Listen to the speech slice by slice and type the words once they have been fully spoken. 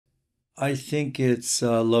I think it's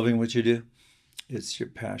loving what you do. It's your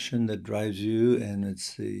passion that drives you, and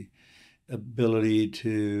it's the ability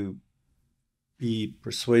to be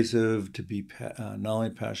persuasive, to be not only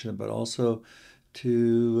passionate, but also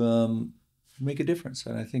to make a difference.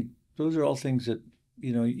 And I think those are all things that,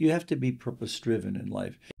 you have to be purpose driven in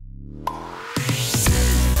life.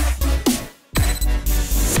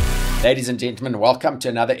 Ladies and gentlemen, welcome to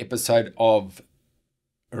another episode of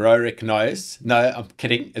Rohrich Knows. No, I'm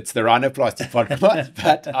kidding. It's the Rhinoplasty podcast,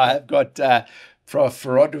 but I've got Prof.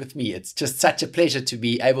 Rod with me. It's just such a pleasure to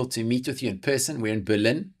be able to meet with you in person. We're in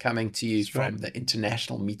Berlin, coming to you from the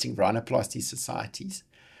International Meeting of Rhinoplasty Societies.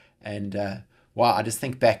 And wow, I just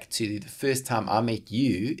think back to the first time I met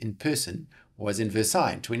you in person was in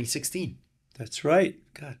Versailles in 2016. That's right.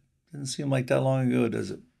 God, doesn't seem like that long ago,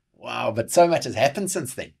 does it? Wow, but so much has happened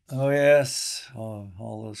since then. Oh, yes.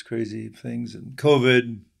 All those crazy things and COVID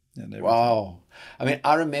and everything. Wow. I mean,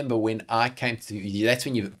 I remember when I came to you, that's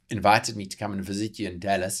when you invited me to come and visit you in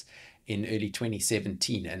Dallas in early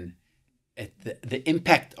 2017. And the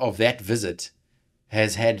impact of that visit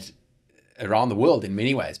has had around the world in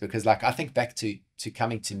many ways, because like I think back to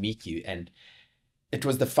coming to meet you, and it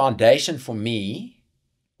was the foundation for me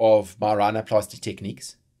of my rhinoplasty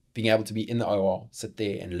techniques, being able to be in the OR, sit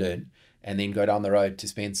there and learn, and then go down the road to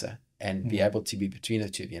Spencer and be able to be between the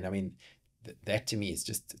two of you. And I mean, that to me is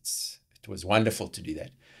just, it was wonderful to do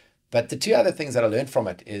that. But the two other things that I learned from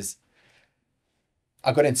it is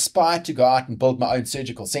I got inspired to go out and build my own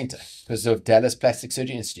surgical center because of Dallas Plastic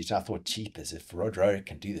Surgery Institute. And I thought, cheapers, if Rod Rohrich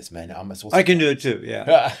can do this, man, I must also. I can do it too,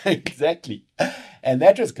 yeah. Exactly. And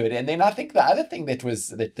that was good. And then I think the other thing that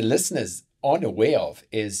the listeners aren't aware of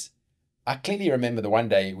is, I clearly remember the one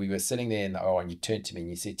day we were sitting there in the OR and you turned to me and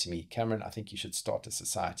you said to me, Cameron, I think you should start a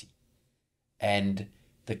society. And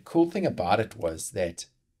the cool thing about it was that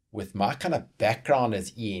with my kind of background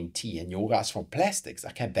as ENT and your guys from plastics,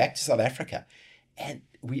 I came back to South Africa and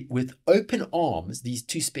we, with open arms, these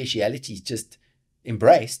two specialities just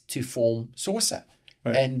embraced to form SORSA.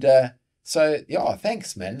 Right. And so, yeah,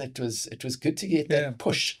 thanks, man. It was good to get that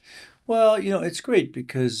push. Well, it's great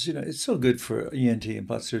because, it's so good for ENT and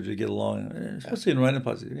plastic surgery to get along, especially in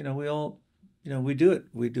rhinoplasty. We all, we do it.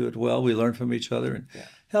 We do it well. We learn from each other. And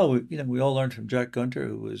hell, we all learned from Jack Gunter,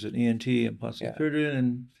 who was an ENT and plastic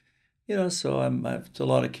surgeon. And, so I have a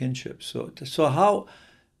lot of kinship. So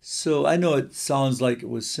I know it sounds like it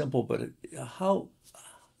was simple, but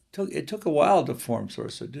it took a while to form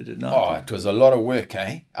SORSA, did it not? Oh, it was a lot of work,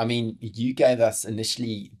 eh? I mean, you gave us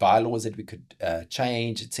initially bylaws that we could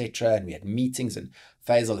change, etc., and we had meetings, and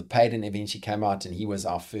Faisal the Payden eventually came out, and he was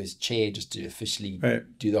our first chair just to officially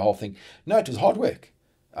do the whole thing. No, it was hard work.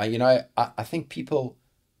 I think people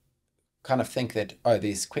kind of think that, oh,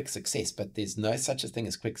 there's quick success, but there's no such a thing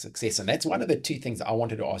as quick success. And that's one of the two things I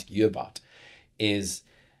wanted to ask you about is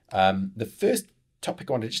the first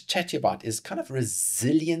topic I want to just chat to you about is kind of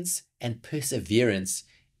resilience and perseverance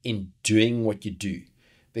in doing what you do,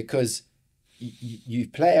 because you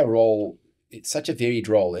play a role, it's such a varied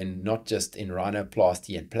role in not just in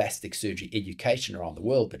rhinoplasty and plastic surgery education around the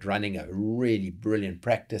world, but running a really brilliant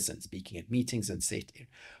practice and speaking at meetings and set.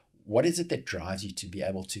 What is it that drives you to be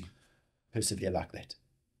able to persevere like that?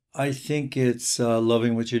 I think it's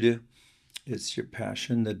loving what you do. It's your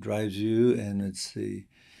passion that drives you, and it's the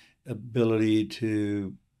ability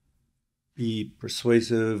to be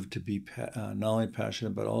persuasive, to be not only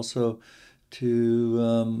passionate, but also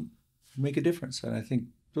to make a difference. And I think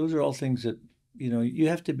those are all things that, you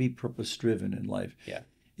have to be purpose-driven in life. Yeah.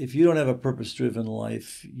 If you don't have a purpose-driven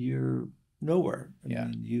life, you're nowhere. I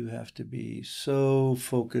mean, you have to be so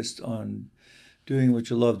focused on doing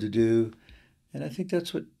what you love to do. And I think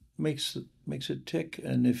that's what makes it tick.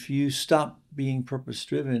 And if you stop being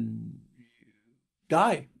purpose-driven, you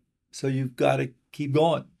die. So you've got to keep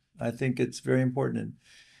going. I think it's very important.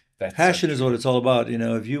 And passion is what it's all about.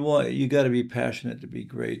 If you want, you got to be passionate to be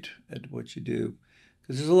great at what you do.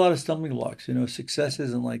 Because there's a lot of stumbling blocks. Success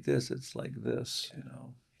isn't like this. It's like this,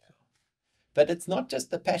 But it's not just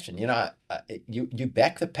the passion. You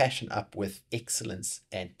back the passion up with excellence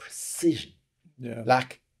and precision. Yeah.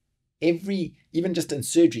 Like even just in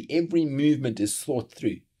surgery, every movement is thought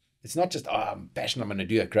through. It's not just, I'm passionate, I'm going to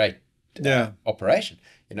do a great operation.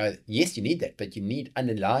 Yes, you need that, but you need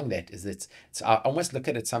underlying that is it's I almost look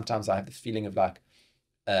at it sometimes, I have this feeling of like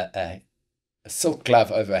a silk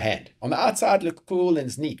glove over a hand. On the outside looks cool and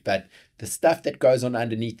it's neat, but the stuff that goes on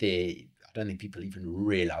underneath there, I don't think people even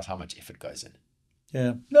realize how much effort goes in.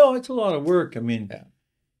 Yeah. No, it's a lot of work. I mean,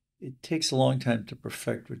 it takes a long time to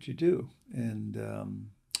perfect what you do. And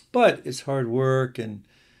but it's hard work, and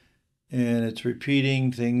And it's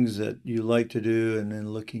repeating things that you like to do and then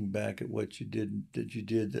looking back at what you did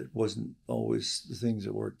that wasn't always the things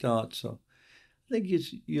that worked out. So I think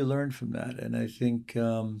you learn from that. And I think,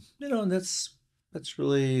 that's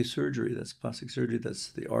really surgery. That's plastic surgery.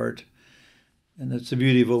 That's the art. And that's the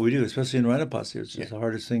beauty of what we do, especially in rhinoplasty. It's the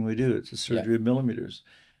hardest thing we do. It's a surgery of millimeters.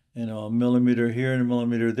 A millimeter here and a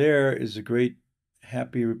millimeter there is a great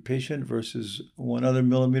happy patient versus one other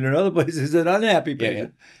millimeter in other places is an unhappy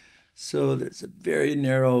patient. So there's a very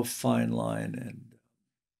narrow, fine line.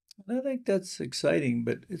 And I think that's exciting,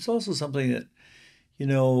 but it's also something that,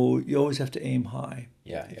 you always have to aim high.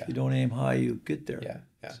 If you don't aim high, you get there.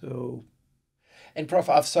 So... And Prof,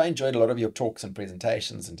 I've so enjoyed a lot of your talks and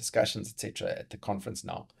presentations and discussions, etc., at the conference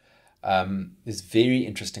now. This very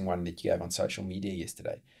interesting one that you gave on social media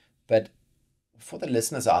yesterday. But for the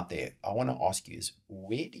listeners out there, I want to ask you is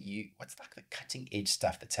what's like the cutting edge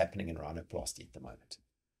stuff that's happening in rhinoplasty at the moment?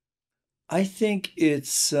 I think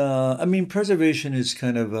it's, preservation is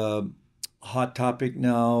kind of a hot topic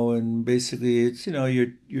now. And basically it's, you're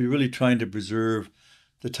really trying to preserve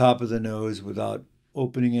the top of the nose without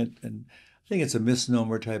opening it. And I think it's a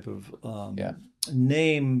misnomer type of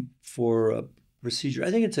name for a procedure.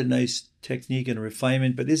 I think it's a nice technique and a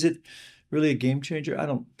refinement, but is it really a game changer? I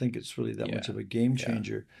don't think it's really that much of a game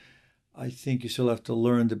changer. I think you still have to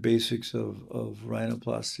learn the basics of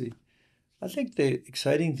rhinoplasty. I think the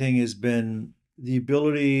exciting thing has been the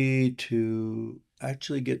ability to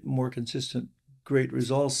actually get more consistent, great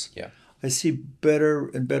results. I see better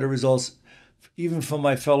and better results even from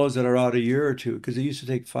my fellows that are out a year or two, because it used to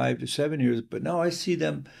take 5 to 7 years, but now I see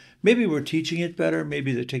them, maybe we're teaching it better,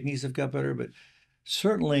 maybe the techniques have got better, but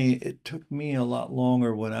certainly it took me a lot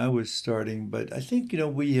longer when I was starting. But I think,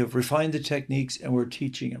 we have refined the techniques and we're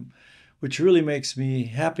teaching them, which really makes me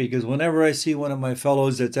happy, because whenever I see one of my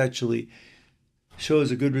fellows that's actually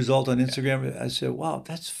shows a good result on Instagram, I say, wow,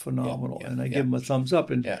 that's phenomenal. And I give them a thumbs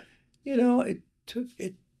up. And,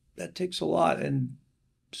 that takes a lot. And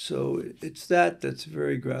so it's that's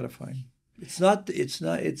very gratifying. It's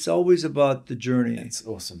always about the journey. It's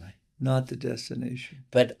awesome, eh? Not the destination.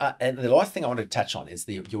 But and the last thing I want to touch on is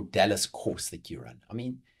your Dallas course that you run. I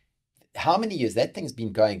mean, how many years? That thing's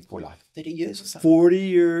been going for like 30 years or something? 40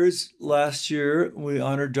 years. Last year, we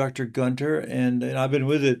honored Dr. Gunter, and I've been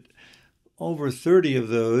with it over 30 of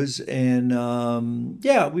those. And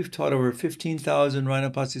we've taught over 15,000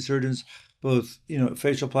 rhinoplasty surgeons, both,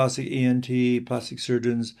 facial plastic, ENT, plastic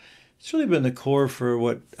surgeons. It's really been the core for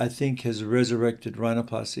what I think has resurrected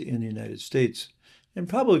rhinoplasty in the United States and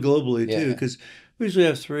probably globally too, because we usually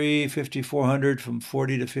have 350, 400 from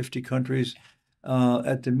 40 to 50 countries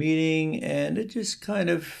at the meeting, and it just kind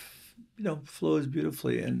of, flows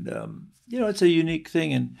beautifully. And, it's a unique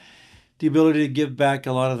thing, and the ability to give back,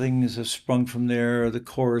 a lot of things have sprung from there, the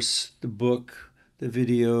course, the book, the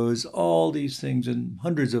videos, all these things, and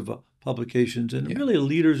hundreds of publications, and really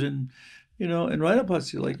leaders in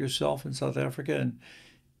rhinoplasty like yourself in South Africa. And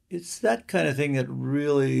it's that kind of thing that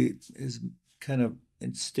really is kind of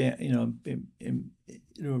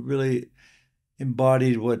really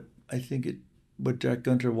embodied what I think what Jack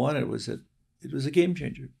Gunter wanted, was that it was a game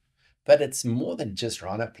changer. But it's more than just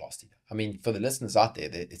rhinoplasty. I mean, for the listeners out there,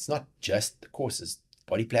 it's not just the courses,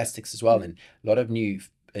 body plastics as well, and a lot of new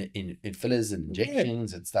in fillers and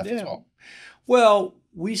injections and stuff as well. Well,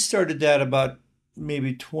 we started that about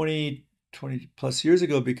maybe 20 plus years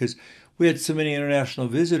ago, because we had so many international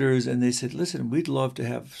visitors, and they said, listen, we'd love to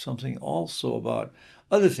have something also about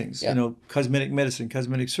other things, cosmetic medicine,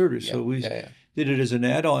 cosmetic surgery. So we did it as an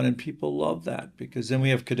add-on, and people love that, because then we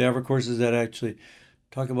have cadaver courses that actually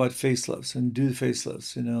talk about facelifts and do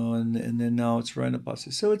facelifts, and then now it's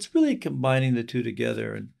rhinoplasty. So it's really combining the two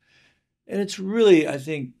together. And it's really, I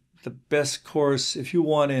think, the best course, if you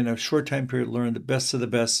want in a short time period, learn the best of the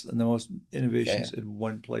best and the most innovations in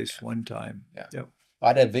one place, one time. I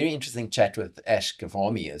had a very interesting chat with Ash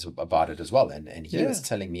Gavami about it as well. And he was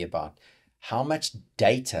telling me about how much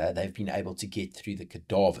data they've been able to get through the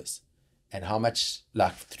cadavers, and how much,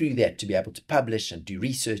 like, through that to be able to publish and do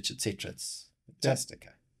research, etc. It's fantastic.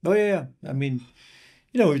 Oh, yeah. I mean,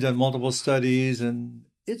 we've done multiple studies, and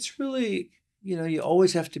it's really, you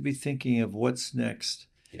always have to be thinking of what's next.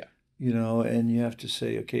 And you have to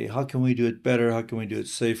say, okay, how can we do it better? How can we do it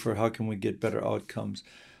safer? How can we get better outcomes?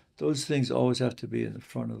 Those things always have to be in the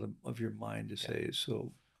front of your mind to say,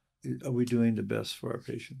 so are we doing the best for our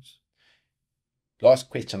patients? Last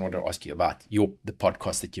question I want to ask you about the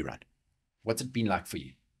podcast that you run. What's it been like for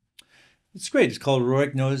you? It's great. It's called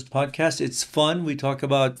Rohrich Knows Podcast. It's fun. We talk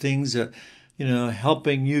about things,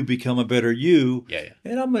 helping you become a better you.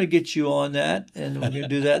 And I'm going to get you on that, and we're going to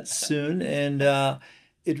do that soon. And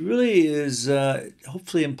it really is,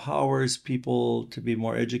 hopefully empowers people to be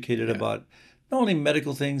more educated about not only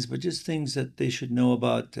medical things, but just things that they should know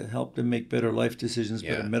about to help them make better life decisions,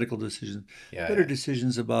 better medical decisions, better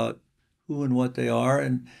decisions about who and what they are.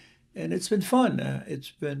 And it's been fun.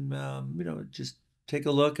 It's been, just take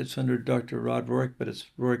a look. It's under Dr. Rod Rohrich, but it's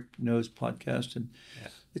Rohrich Knows Podcast. And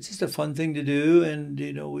it's just a fun thing to do. And,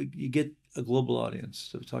 you get a global audience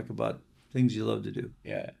to talk about things you love to do.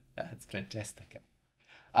 Yeah, that's fantastic.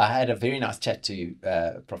 I had a very nice chat to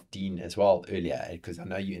Prof. Dean as well earlier, because I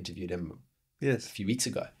know you interviewed him a few weeks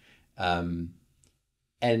ago. And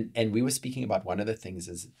we were speaking about one of the things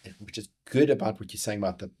which is good about what you're saying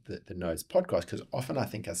about the Nose podcast, because often I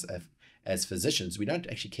think as physicians, we don't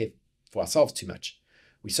actually care for ourselves too much.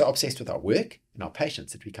 We're so obsessed with our work and our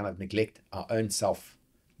patients that we kind of neglect our own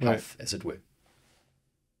self-health, as it were.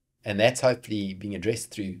 And that's hopefully being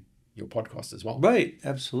addressed through your podcast as well. Right,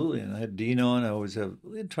 absolutely. And I had Dean on. I always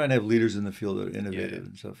trying to have leaders in the field that are innovative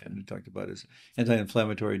and stuff. And he talked about his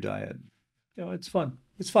anti-inflammatory diet. It's fun.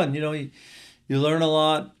 It's fun. You learn a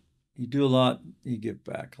lot, you do a lot, you give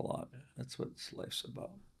back a lot. That's what life's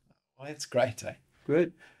about. Well, that's great, eh?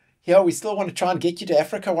 Good. Yeah, we still want to try and get you to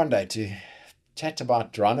Africa one day to chat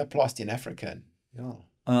about rhinoplasty in Africa.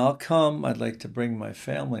 I'll come. I'd like to bring my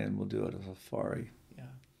family and we'll do it a safari.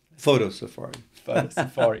 Photo safari.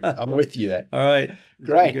 I'm with you there. All right.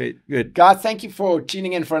 Great. Good. Guys, thank you for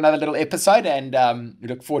tuning in for another little episode, and we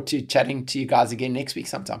look forward to chatting to you guys again next week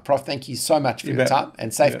sometime. Prof, thank you so much for your time,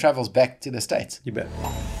 and safe travels back to the States. You bet.